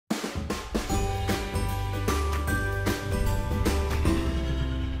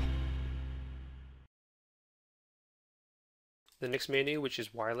the next menu, which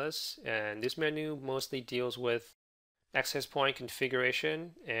is wireless, and this menu mostly deals with access point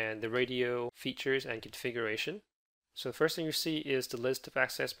configuration and the radio features and configuration. So the first thing you see is the list of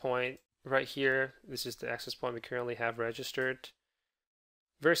access point right here. This is the access point we currently have registered.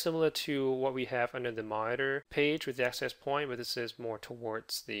 Very similar to what we have under the monitor page with the access point, but this is more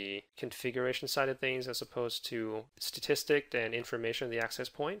towards the configuration side of things as opposed to statistic and information of the access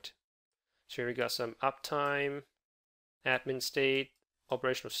point. So here we got some uptime, admin state,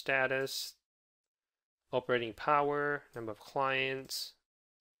 operational status, operating power, number of clients,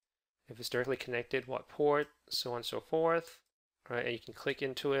 if it's directly connected, what port, so on and so forth. Right, and you can click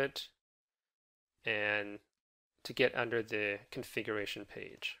into it and to get under the configuration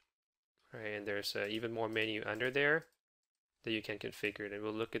page. Right, and there's even more menu under there that you can configure, and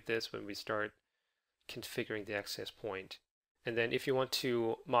we'll look at this when we start configuring the access point. And then if you want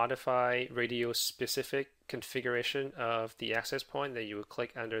to modify radio specific configuration of the access point, then you would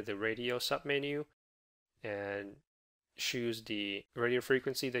click under the radio submenu and choose the radio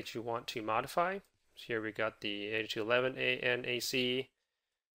frequency that you want to modify. So here we got the 8211 AN AC,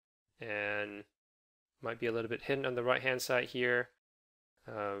 and might be a little bit hidden on the right hand side here.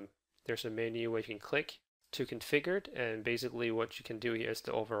 There's a menu where you can click to configure it, and basically what you can do here is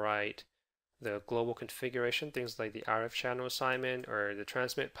to override the global configuration, things like the RF channel assignment or the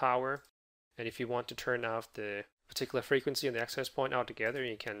transmit power. And if you want to turn off the particular frequency on the access point altogether,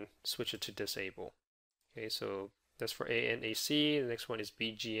 you can switch it to disable. Okay, so that's for ANAC. The next one is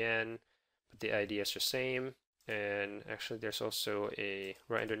BGN, but the idea is the same. And actually there's also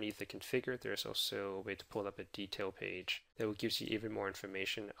right underneath the configure, there's also a way to pull up a detail page that will give you even more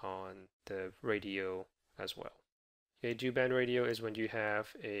information on the radio as well. A dual-band radio is when you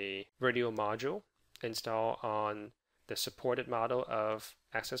have a radio module installed on the supported model of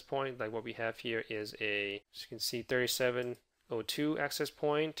access point. Like what we have here is as you can see, 3702 access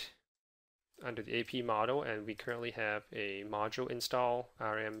point under the AP model, and we currently have a module install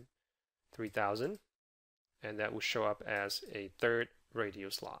RM3000, and that will show up as a third radio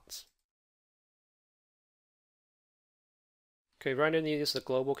slots. Okay, right underneath is the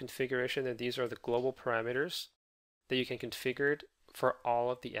global configuration, and these are the global parameters that you can configure for all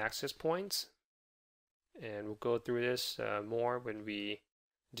of the access points. And we'll go through this more when we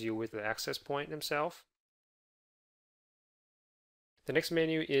deal with the access point themselves. The next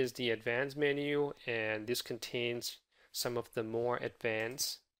menu is the advanced menu, and this contains some of the more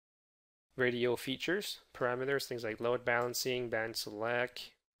advanced radio features, parameters, things like load balancing, band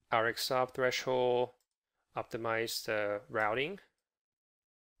select, RX sub threshold, optimized routing.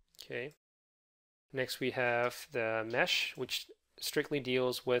 Okay. Next we have the mesh, which strictly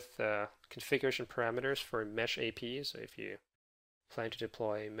deals with configuration parameters for mesh APs. So if you plan to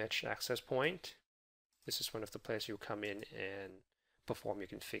deploy a mesh access point, this is one of the places you come in and perform your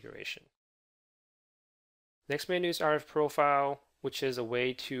configuration. Next menu is RF profile, which is a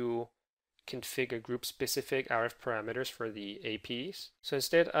way to configure group-specific RF parameters for the APs. So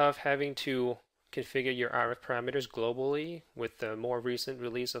instead of having to configure your RF parameters globally, with the more recent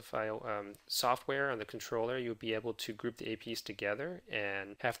release of software on the controller, you'll be able to group the APs together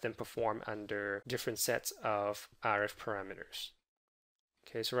and have them perform under different sets of RF parameters.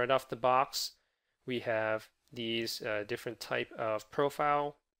 Okay, so right off the box, we have these different type of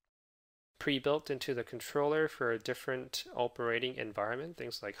profile pre-built into the controller for a different operating environment,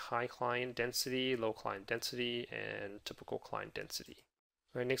 things like high client density, low client density, and typical client density.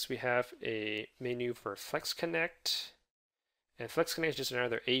 Right, next we have a menu for Flex Connect, and Flex Connect is just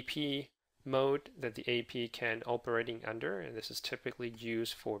another AP mode that the AP can operating under, and this is typically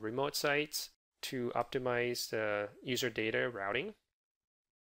used for remote sites to optimize the user data routing.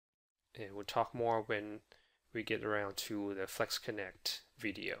 And we'll talk more when we get around to the Flex Connect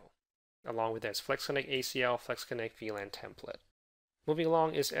video. Along with that is Flex Connect ACL, Flex Connect VLAN template. Moving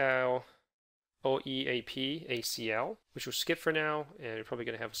along is our OEAP ACL, which we'll skip for now, and we're probably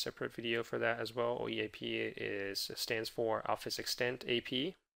going to have a separate video for that as well. OEAP stands for Office Extend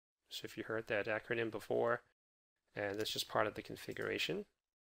AP, so if you heard that acronym before, and that's just part of the configuration.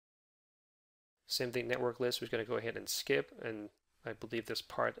 Same thing, network list, we're going to go ahead and skip, and I believe that's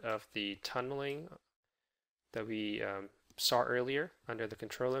part of the tunneling that we saw earlier under the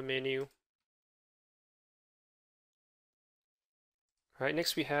controller menu. All right,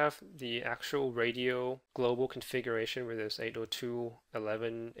 next we have the actual radio global configuration, where there's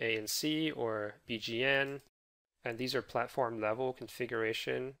 802.11a and c or BGN, and these are platform level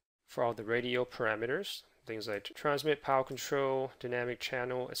configuration for all the radio parameters, things like transmit power control, dynamic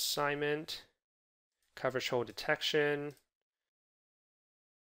channel assignment, coverage hole detection,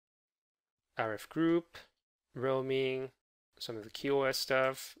 RF group, roaming, some of the QoS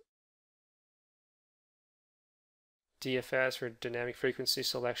stuff, DFS for dynamic frequency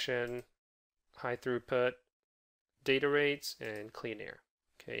selection, high throughput, data rates, and clean air.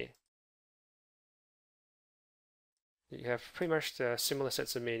 Okay. You have pretty much the similar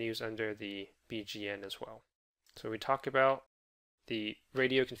sets of menus under the BGN as well. So we talked about the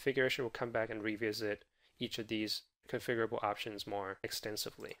radio configuration. We'll come back and revisit each of these configurable options more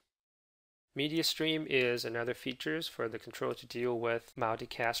extensively. Media stream is another feature for the controller to deal with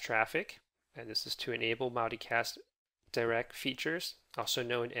multicast traffic, and this is to enable multicast direct features, also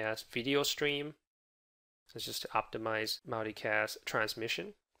known as video stream. It's just to optimize multicast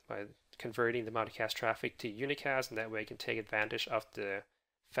transmission by converting the multicast traffic to unicast, and that way you can take advantage of the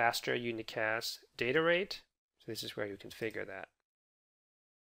faster unicast data rate. So this is where you configure that.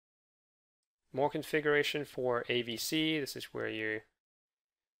 More configuration for AVC. This is where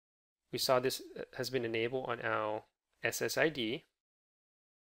we saw this has been enabled on our SSID.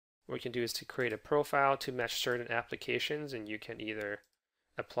 What you can do is to create a profile to match certain applications, and you can either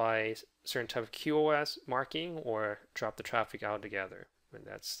apply certain type of QoS marking or drop the traffic altogether. And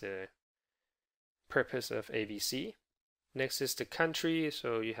that's the purpose of AVC. Next is the country.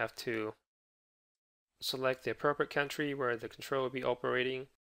 So you have to select the appropriate country where the controller will be operating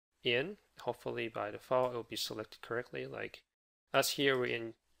in. Hopefully by default it will be selected correctly. Like us here, we're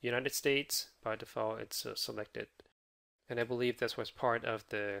in United States. By default it's selected. And I believe that was part of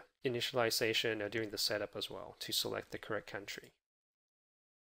the initialization during the setup as well, to select the correct country.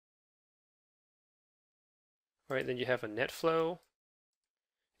 Alright, then you have a net flow.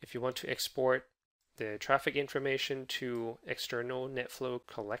 If you want to export the traffic information to external net flow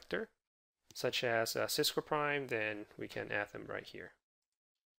collector, such as Cisco Prime, then we can add them right here.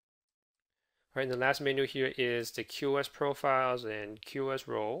 Alright, and the last menu here is the QoS profiles and QoS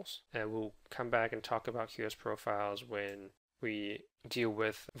roles, and we'll come back and talk about QoS profiles when we deal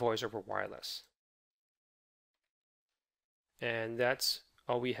with voice over wireless. And that's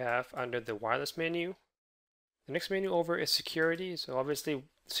all we have under the wireless menu. The next menu over is security. So obviously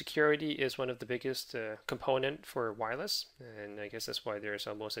security is one of the biggest component for wireless, and I guess that's why there's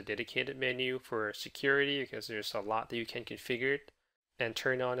almost a dedicated menu for security, because there's a lot that you can configure and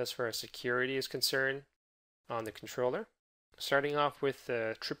turn on as far as security is concerned on the controller. Starting off with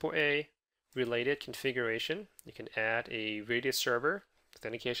the AAA related configuration, you can add a radius server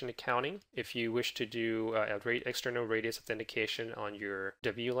authentication accounting if you wish to do external radius authentication on your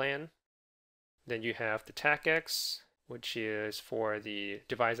WLAN. Then you have the TACX, which is for the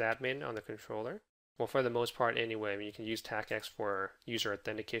device admin on the controller. Well, for the most part anyway, I mean, you can use TACX for user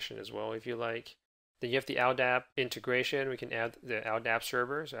authentication as well if you like. Then you have the LDAP integration. We can add the LDAP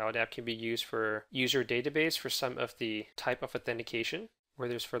server. So LDAP can be used for user database for some of the type of authentication,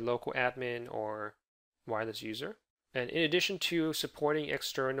 whether it's for local admin or wireless user. And in addition to supporting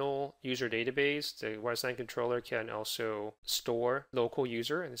external user database, the wireless LAN controller can also store local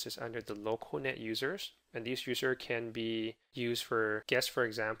user, and this is under the local net users. And these users can be used for guests, for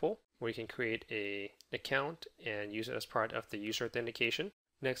example, where you can create an account and use it as part of the user authentication.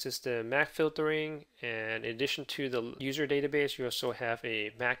 Next is the MAC filtering, and in addition to the user database, you also have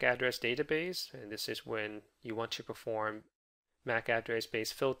a MAC address database, and this is when you want to perform MAC address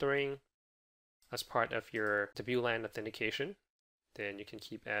based filtering as part of your WLAN authentication. Then you can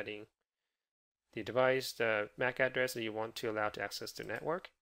keep adding the device, the MAC address that you want to allow to access the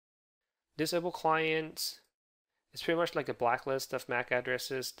network. Disable clients is pretty much like a blacklist of MAC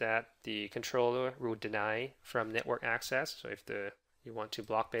addresses that the controller will deny from network access. So if you want to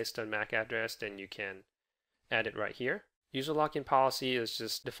block based on MAC address, then you can add it right here. User lock-in policy is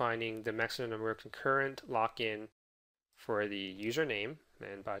just defining the maximum number of concurrent lock-in for the username,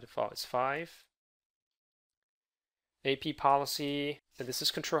 and by default it's 5. AP policy, and this is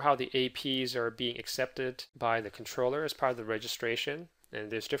control how the APs are being accepted by the controller as part of the registration.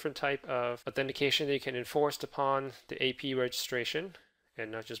 And there's different type of authentication that you can enforce upon the AP registration,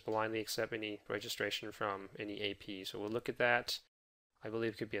 and not just blindly accept any registration from any AP. So we'll look at that. I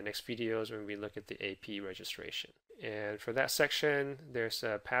believe it could be in next videos when we look at the AP registration. And for that section, there's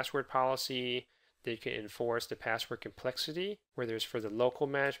a password policy that you can enforce the password complexity, where there's for the local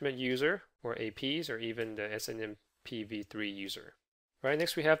management user or APs, or even the SNMPv3 user. Right,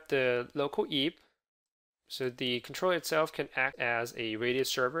 next we have the local EAP. So the controller itself can act as a radius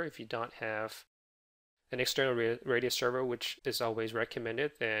server if you don't have an external radius server, which is always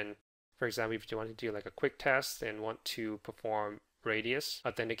recommended. Then, for example, if you want to do like a quick test and want to perform radius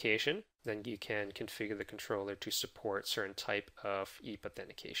authentication, then you can configure the controller to support certain type of EAP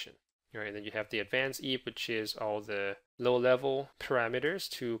authentication. All right, then you have the advanced EEP, which is all the low-level parameters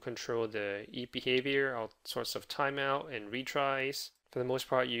to control the EEP behavior, all sorts of timeout and retries. For the most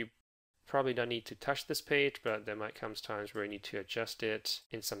part, you probably don't need to touch this page, but there might come times where you need to adjust it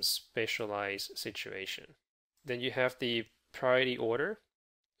in some specialized situation. Then you have the priority order.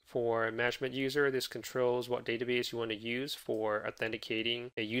 For management user, this controls what database you want to use for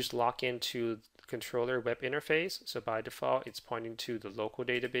authenticating a use login to the controller web interface. So by default, it's pointing to the local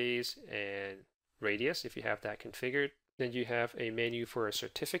database and radius if you have that configured. Then you have a menu for a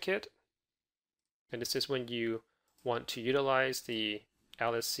certificate. And this is when you want to utilize the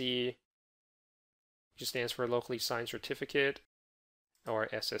LSC, which stands for locally signed certificate, or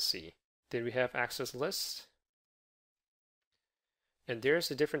SSC. Then we have access lists. And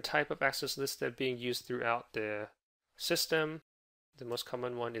there's a different type of access list that being used throughout the system. The most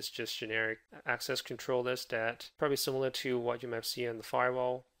common one is just generic access control list that probably similar to what you might see on the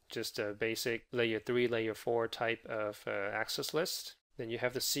firewall, just a basic layer 3, layer 4 type of access list. Then you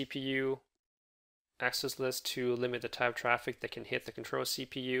have the CPU access list to limit the type of traffic that can hit the control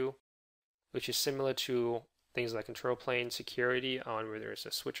CPU, which is similar to things like control plane security on where there's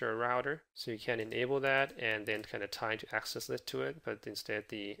a switch or a router. So you can enable that and then kind of tie to access list to it, but instead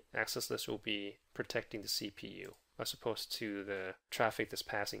the access list will be protecting the CPU as opposed to the traffic that's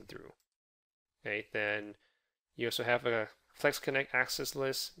passing through. Okay, then you also have a FlexConnect access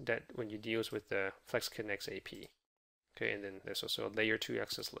list that when you deal with the FlexConnect AP. Okay, and then there's also a layer 2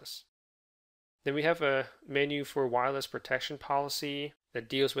 access list. Then we have a menu for wireless protection policy that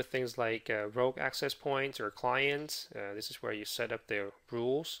deals with things like rogue access points or clients. This is where you set up the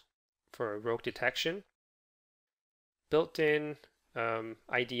rules for rogue detection. Built-in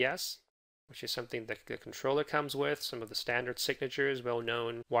IDS, which is something that the controller comes with, some of the standard signatures,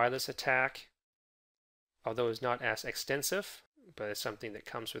 well-known wireless attack, although it's not as extensive, but it's something that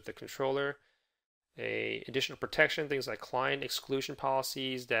comes with the controller. Additional protection, things like client exclusion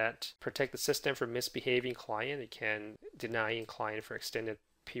policies that protect the system from misbehaving client. It can deny client for extended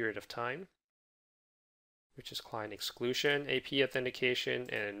period of time, which is client exclusion, AP authentication,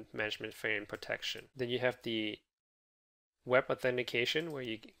 and management frame protection. Then you have the web authentication, where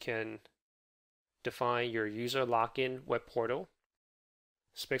you can define your user login web portal,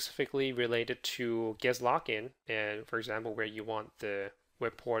 specifically related to guest login, and for example, where you want the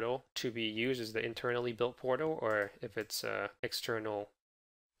web portal to be used as the internally built portal, or if it's an external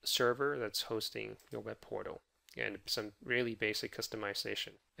server that's hosting your web portal, and some really basic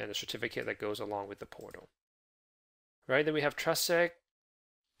customization and a certificate that goes along with the portal. Right, then we have TrustSec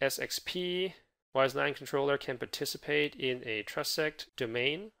SXP. Wireless LAN controller can participate in a TrustSec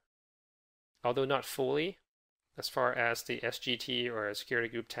domain, although not fully as far as the SGT or security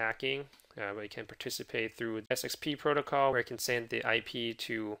group tagging. But it can participate through the SXP protocol, where it can send the IP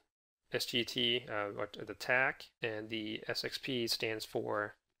to SGT or the tag, and the SXP stands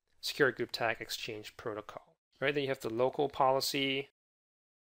for Security Group Tag Exchange Protocol. Right, then you have the local policy,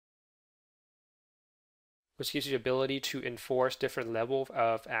 which gives you the ability to enforce different levels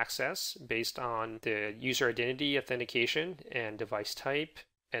of access based on the user identity, authentication, and device type.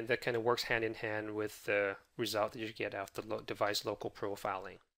 And that kind of works hand in hand with the result that you get out of the device local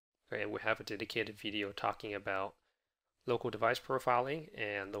profiling. Right, and we have a dedicated video talking about local device profiling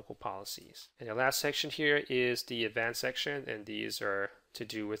and local policies. And the last section here is the advanced section, and these are to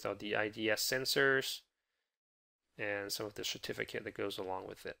do with all the IDS sensors and some of the certificate that goes along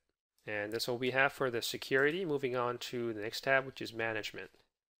with it. And that's what we have for the security. Moving on to the next tab, which is management.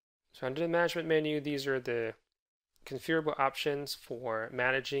 So under the management menu, these are the configurable options for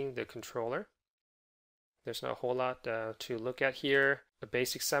managing the controller. There's not a whole lot to look at here. A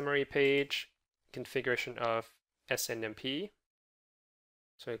basic summary page, configuration of SNMP.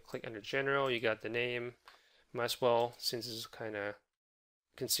 So I click under general, you got the name. Might as well, since this is kind of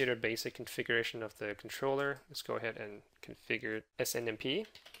considered basic configuration of the controller, let's go ahead and configure SNMP.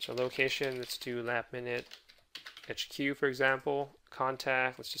 So location, let's do LabMinute HQ, for example.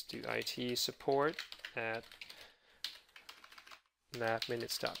 Contact, let's just do IT support at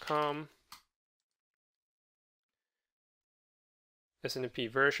labminutes.com. SNMP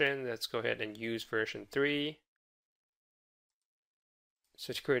version, let's go ahead and use version 3.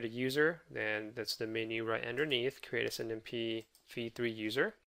 So to create a user, then that's the menu right underneath, create SNMP v3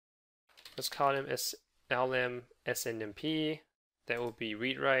 user. Let's call him as LM SNMP. That will be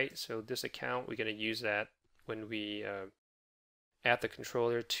read-write. So this account, we're going to use that when we add the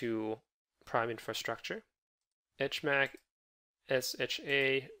controller to prime infrastructure. HMAC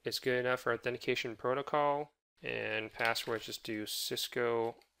SHA is good enough for authentication protocol. And password, just do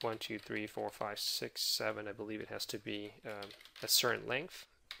Cisco 1234567. I believe it has to be a certain length.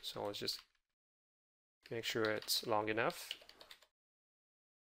 So let's just make sure it's long enough.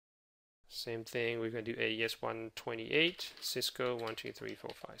 Same thing, we're going to do AES 128, Cisco 1, 2, 3,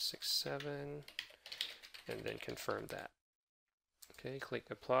 4, 5, 6, 7, and then confirm that. Okay, click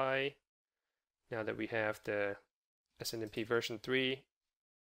apply. Now that we have the SNMP version 3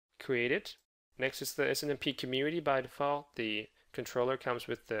 created. Next is the SNMP community. By default, the controller comes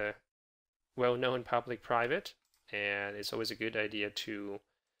with the well-known public private, and it's always a good idea to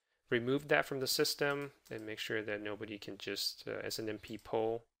remove that from the system and make sure that nobody can just SNMP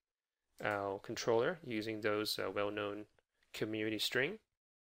poll our controller using those well-known community string.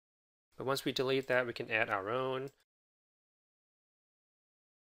 But once we delete that, we can add our own.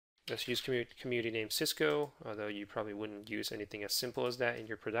 Let's use community name Cisco, although you probably wouldn't use anything as simple as that in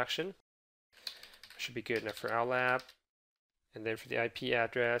your production. Should be good enough for our lab. And then for the IP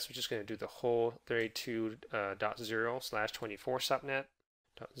address, we're just going to do the whole 32.0/24 subnet.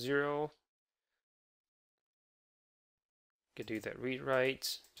 .0. You can do that read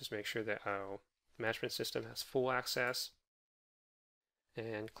write. Just make sure that our management system has full access.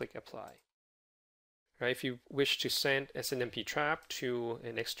 And click apply. Right, if you wish to send SNMP trap to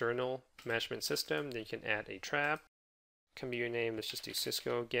an external management system, then you can add a trap. Community name, let's just do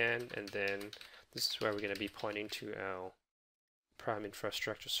Cisco again, and then this is where we're going to be pointing to our prime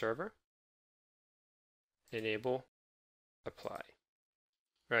infrastructure server. Enable, apply.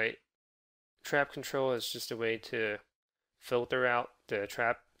 Right, trap control is just a way to filter out the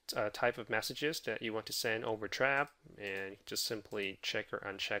trap type of messages that you want to send over trap, and just simply check or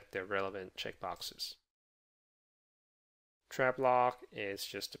uncheck the relevant checkboxes. Trap log is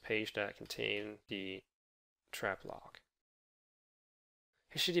just a page that contains the trap log.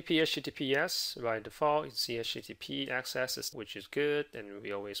 HTTP, HTTPS, by default, you can see HTTP access, which is good, and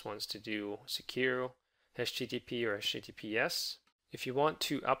we always want to do secure HTTP or HTTPS. If you want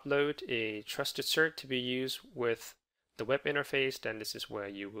to upload a trusted cert to be used with the web interface, then this is where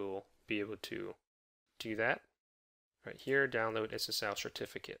you will be able to do that. Right here, download SSL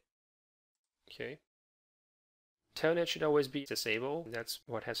certificate. Okay. Telnet should always be disabled. That's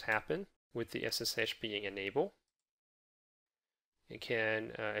what has happened with the SSH being enabled. You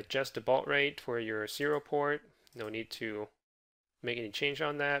can adjust the baud rate for your serial port. No need to make any change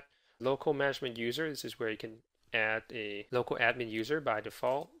on that. Local management user, this is where you can add a local admin user. By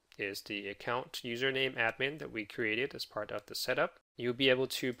default is the account username admin that we created as part of the setup. You'll be able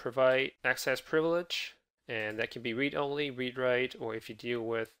to provide access privilege, and that can be read-only, read-write, or if you deal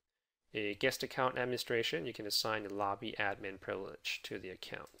with a guest account administration, you can assign the lobby admin privilege to the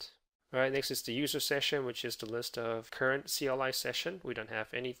account. All right, next is the user session, which is the list of current CLI session. We don't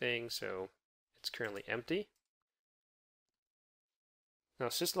have anything, so it's currently empty. Now,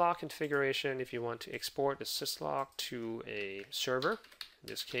 syslog configuration, if you want to export the syslog to a server, in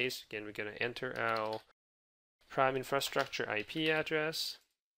this case, again, we're going to enter our prime infrastructure IP address.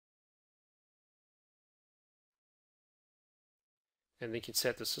 And then you can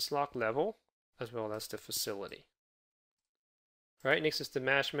set the syslog level as well as the facility. All right, next is the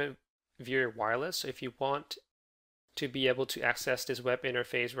management via wireless. So if you want to be able to access this web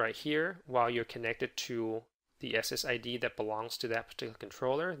interface right here while you're connected to the SSID that belongs to that particular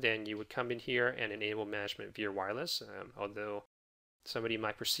controller, then you would come in here and enable management via wireless. Although somebody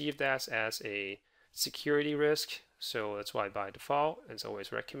might perceive that as a security risk, so that's why by default it's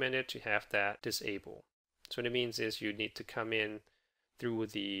always recommended to have that disabled. So what it means is you need to come in through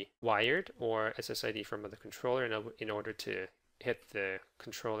the wired or SSID from the controller in order to hit the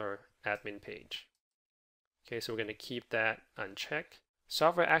controller admin page. Okay, so we're going to keep that unchecked.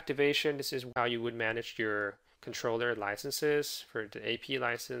 Software activation, this is how you would manage your controller licenses. For the AP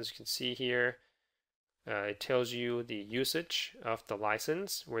license, you can see here, it tells you the usage of the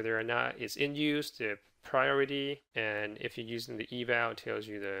license, whether or not it's in use, the priority, and if you're using the eval, it tells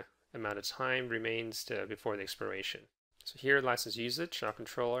you the amount of time remains before the expiration. So here, license usage, our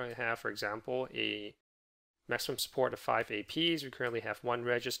controller, I have, for example, a maximum support of 5 APs. We currently have 1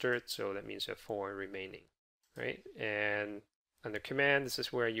 registered, so that means we have 4 remaining, right? And under command, this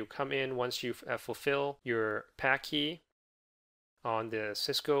is where you come in once you fulfill your pack key. On the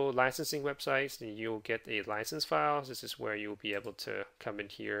Cisco licensing websites, then you'll get a license file. This is where you'll be able to come in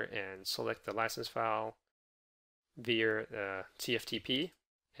here and select the license file via TFTP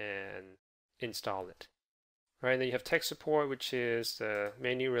and install it. All right, then you have tech support, which is the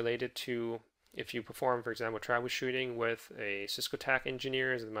menu related to if you perform, for example, troubleshooting with a Cisco TAC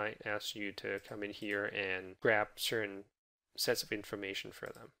engineers, it might ask you to come in here and grab certain sets of information for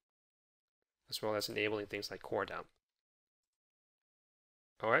them, as well as enabling things like core dump.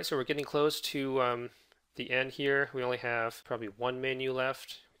 All right, so we're getting close to the end here, we only have probably one menu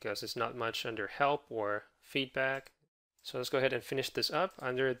left because it's not much under help or feedback. So let's go ahead and finish this up.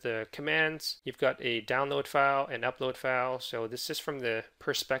 Under the commands, you've got a download file and upload file. So this is from the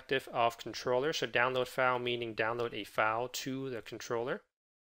perspective of controller. So download file meaning download a file to the controller,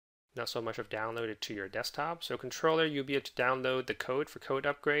 not so much of download it to your desktop. So controller, you'll be able to download the code for code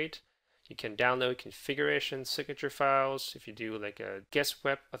upgrade. You can download configuration signature files. If you do like a guest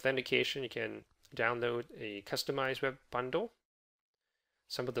web authentication, you can download a customized web bundle.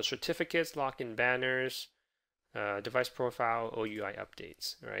 Some of the certificates, login banners, device profile, OUI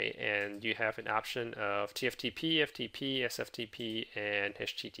updates, right? And you have an option of TFTP, FTP, SFTP, and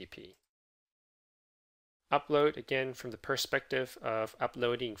HTTP. Upload, again, from the perspective of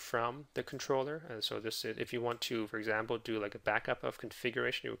uploading from the controller. And so this is, if you want to, for example, do like a backup of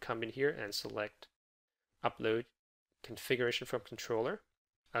configuration, you would come in here and select upload configuration from controller,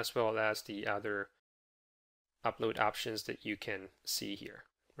 as well as the other upload options that you can see here,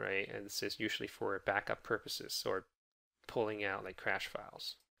 right? And this is usually for backup purposes or pulling out like crash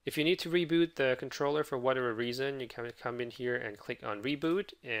files. If you need to reboot the controller for whatever reason, you can come in here and click on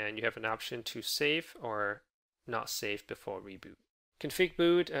reboot, and you have an option to save or not save before reboot. Config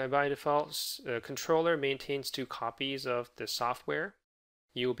boot, by default, controller maintains 2 copies of the software.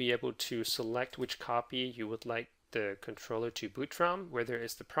 You'll be able to select which copy you would like the controller to boot from, whether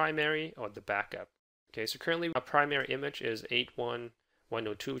it's the primary or the backup. Okay, so currently our primary image is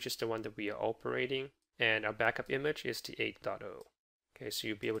 8.1.102, which is the one that we are operating, and our backup image is the 8.0. Okay, so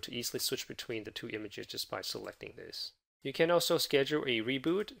you'll be able to easily switch between the 2 images just by selecting this. You can also schedule a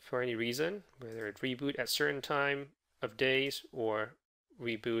reboot for any reason, whether it reboot at certain time of days or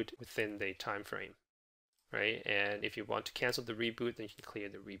reboot within the time frame, right? And if you want to cancel the reboot, then you can clear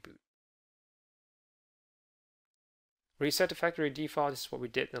the reboot. Reset to factory default is what we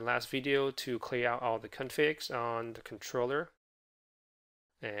did in the last video to clear out all the configs on the controller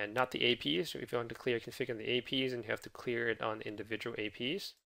and not the APs. So if you want to clear config on the APs, then you have to clear it on individual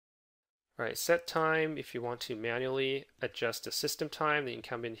APs. All right, set time. If you want to manually adjust the system time, then you can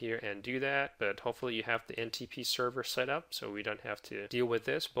come in here and do that. But hopefully you have the NTP server set up so we don't have to deal with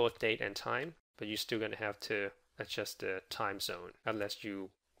this, both date and time. But you're still going to have to adjust the time zone unless you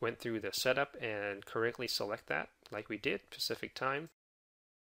went through the setup and correctly select that like we did, Pacific time.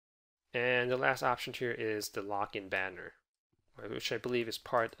 And the last option here is the login banner, which I believe is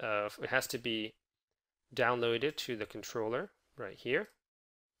part of, it has to be downloaded to the controller right here,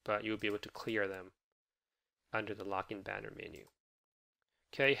 but you'll be able to clear them under the login banner menu.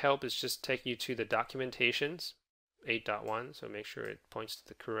 Okay, help is just take you to the documentations, 8.1, so make sure it points to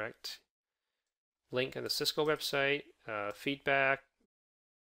the correct link on the Cisco website, feedback.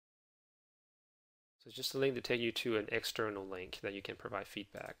 So it's just a link to take you to an external link that you can provide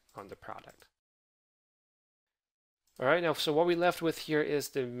feedback on the product. All right, now, so what we left with here is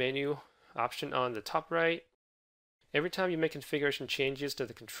the menu option on the top right. Every time you make configuration changes to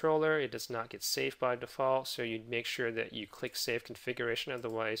the controller, it does not get saved by default, so you make sure that you click Save Configuration,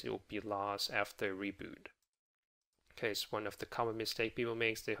 otherwise it will be lost after reboot. Okay, it's one of the common mistakes people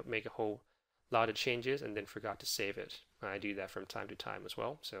make. They make a whole lot of changes and then forgot to save it. I do that from time to time as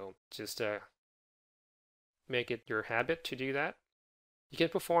well, so just make it your habit to do that. You can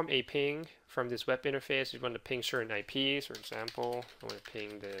perform a ping from this web interface. If you want to ping certain IPs, for example, I want to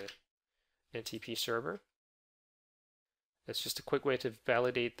ping the NTP server. It's just a quick way to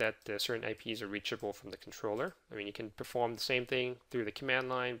validate that the certain IPs are reachable from the controller. I mean, you can perform the same thing through the command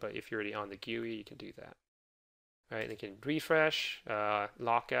line, but if you're already on the GUI, you can do that. All right, you can refresh,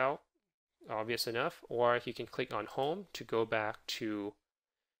 lock out, obvious enough, or you can click on Home to go back to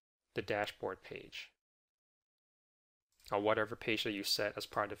the dashboard page, or whatever page that you set as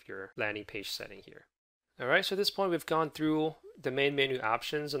part of your landing page setting here. All right, so at this point we've gone through the main menu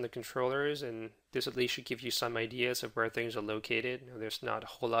options on the controllers, and this at least should give you some ideas of where things are located. There's not a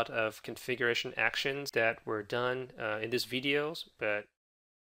whole lot of configuration actions that were done in this videos, but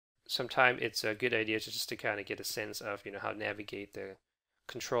sometimes it's a good idea just to kind of get a sense of how to navigate the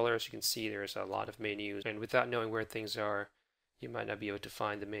controller. As you can see, there's a lot of menus, and without knowing where things are, you might not be able to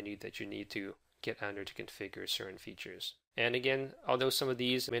find the menu that you need to get under to configure certain features. And again, although some of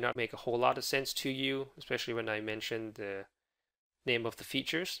these may not make a whole lot of sense to you, especially when I mentioned the name of the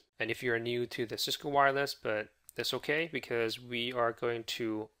features, and if you're new to the Cisco Wireless, but that's okay because we are going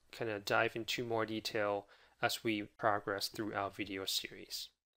to kind of dive into more detail as we progress through our video series.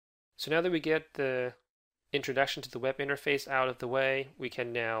 So now that we get the introduction to the web interface out of the way, we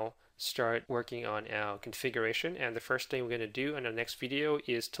can now start working on our configuration. And the first thing we're going to do in our next video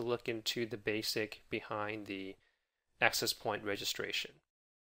is to look into the basic behind the access point registration.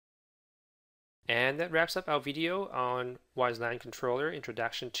 And that wraps up our video on Wise LAN Controller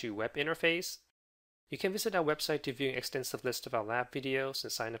Introduction to Web Interface. You can visit our website to view an extensive list of our lab videos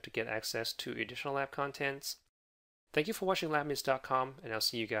and sign up to get access to additional lab contents. Thank you for watching LabMinutes.com, and I'll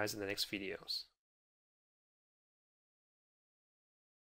see you guys in the next videos.